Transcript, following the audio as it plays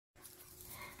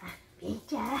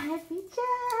Peachy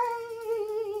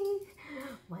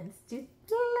wants to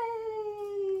play.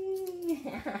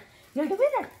 You're the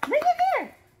winner. Bring it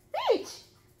here. Peach.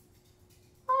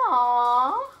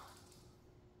 Aww.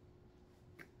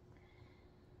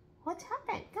 What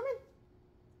happened? Come in.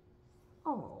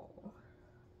 Oh,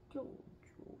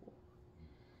 Jojo.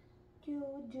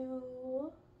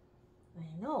 Jojo. I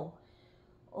know.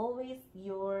 Always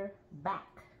your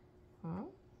back.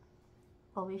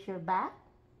 Always your back.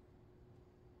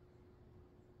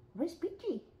 Where's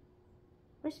Peachy?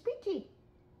 Where's Peachy?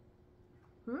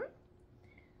 My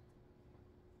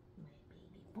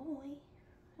baby boy.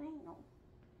 I know.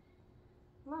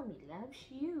 Mommy loves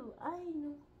you. I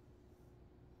know.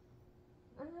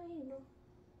 I know.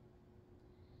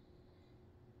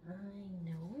 I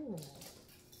know.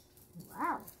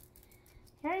 Wow.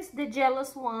 Here's the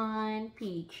jealous one,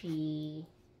 Peachy.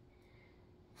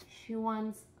 She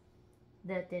wants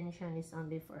the attention is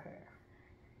only for her.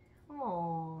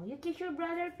 Oh, you kiss your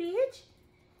brother, Peach?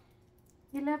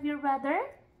 You love your brother?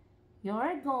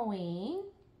 You're going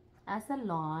a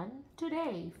salon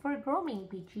today for grooming,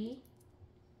 Peachy.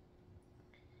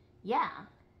 Yeah.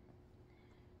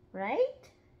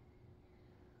 Right?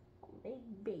 My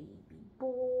baby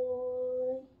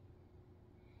boy.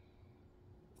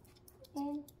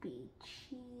 And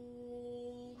Peachy.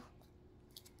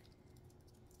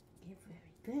 You're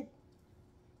very good.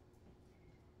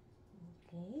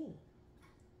 Okay.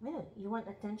 Well, you want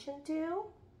attention too?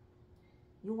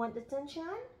 You want attention?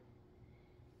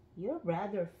 Your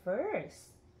brother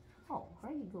first. Oh,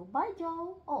 here you go. Bye,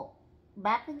 Joe. Oh,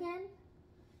 back again?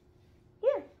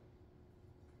 Here.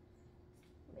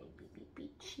 My baby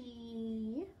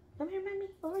Peachy. Come here, mommy.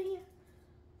 Over here.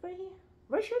 Over here.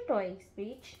 Where's your toys,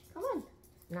 Peach? Come on.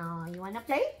 Now, you wanna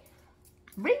play?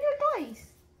 Bring your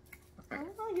toys.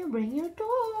 Oh, you bring your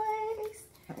toys.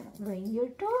 Bring your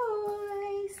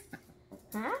toys.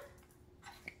 Huh?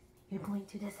 You're going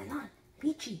to the salon.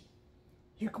 Peachy,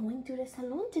 you're going to the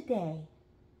salon today.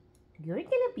 You're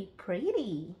gonna be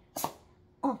pretty.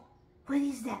 Oh, what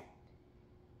is that?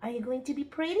 Are you going to be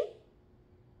pretty?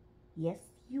 Yes,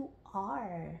 you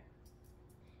are.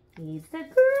 It's the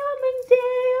grooming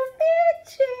day of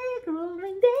Peachy.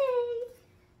 Grooming day.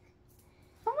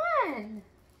 Come on.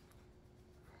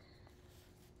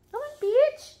 Come on,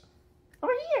 Peach.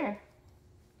 Over here.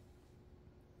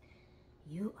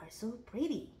 You are so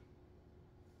pretty.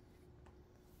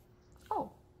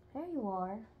 Oh, there you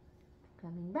are.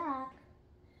 Coming back.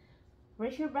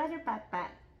 Where's your brother, Pat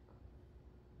Pat?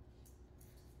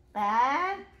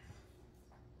 Pat?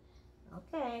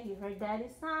 Okay, you heard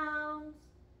daddy's sounds.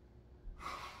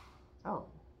 Oh.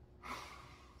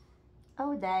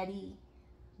 Oh, daddy.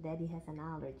 Daddy has an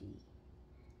allergy.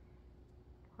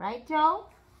 Right, Joe?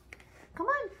 Come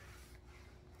on.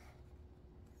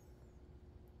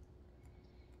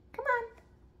 Come on.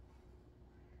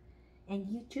 And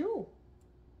you too.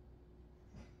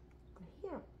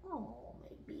 Here. Oh,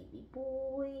 my baby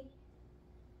boy.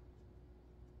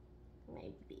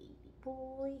 My baby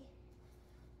boy.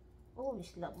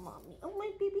 Always love mommy. Oh,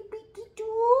 my baby Peachy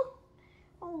too.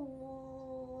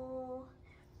 Oh,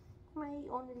 my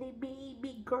only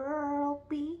baby girl,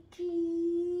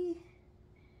 Peachy.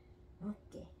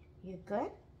 Okay, you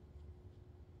good?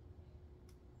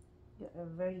 You're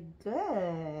very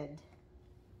good.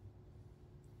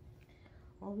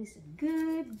 Always a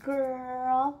good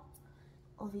girl.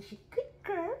 Always a good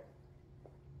girl.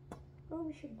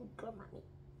 Always a good girl, mommy.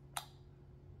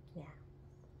 Yeah.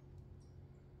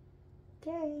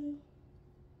 Okay.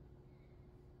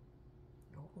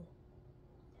 Oh.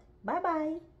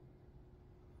 Bye-bye.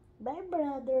 Bye,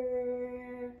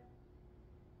 brother.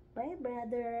 Bye,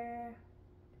 brother.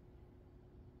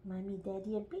 Mommy,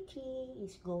 Daddy, and Peachy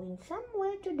is going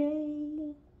somewhere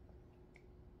today.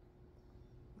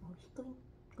 Oh, he's going.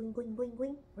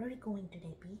 Where are you going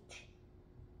today, Peach?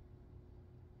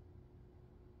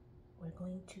 We're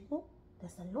going to the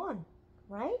salon,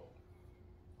 right?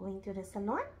 Going to the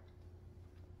salon?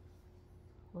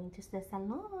 Going to the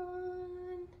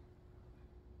salon.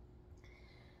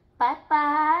 Pat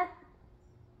Pat.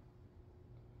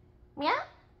 Meow.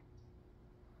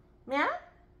 Meow.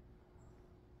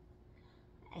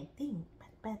 I think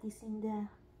Pat Pat is in the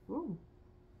room.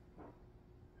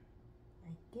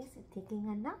 I guess it's taking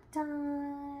a nap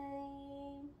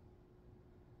time.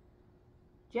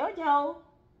 Jojo.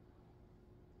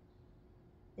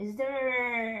 Is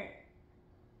there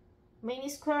mini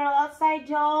squirrel outside,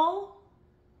 Joe?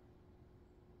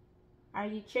 Are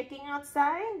you checking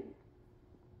outside?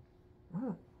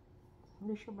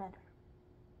 Where's your brother?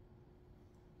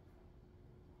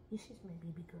 This is my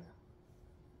baby girl.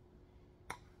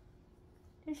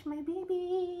 Here's my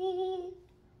baby.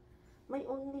 My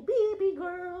only baby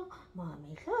girl.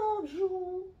 Mommy loves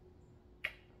you.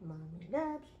 Mommy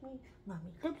loves me.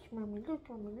 Mommy loves, mommy loves,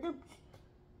 mommy loves.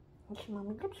 Yes,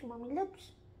 mommy loves, mommy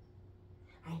loves.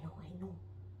 I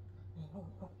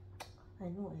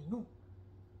know.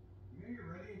 You're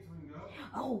ready so we can go?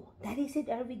 Oh, Daddy said,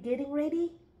 are we getting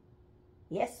ready?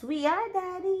 Yes, we are,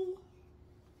 Daddy.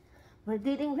 We're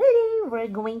getting ready. We're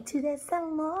going to the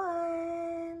salon.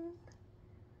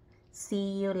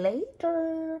 See you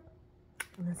later.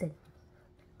 And I said,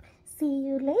 see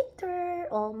you later,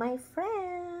 all my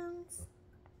friends.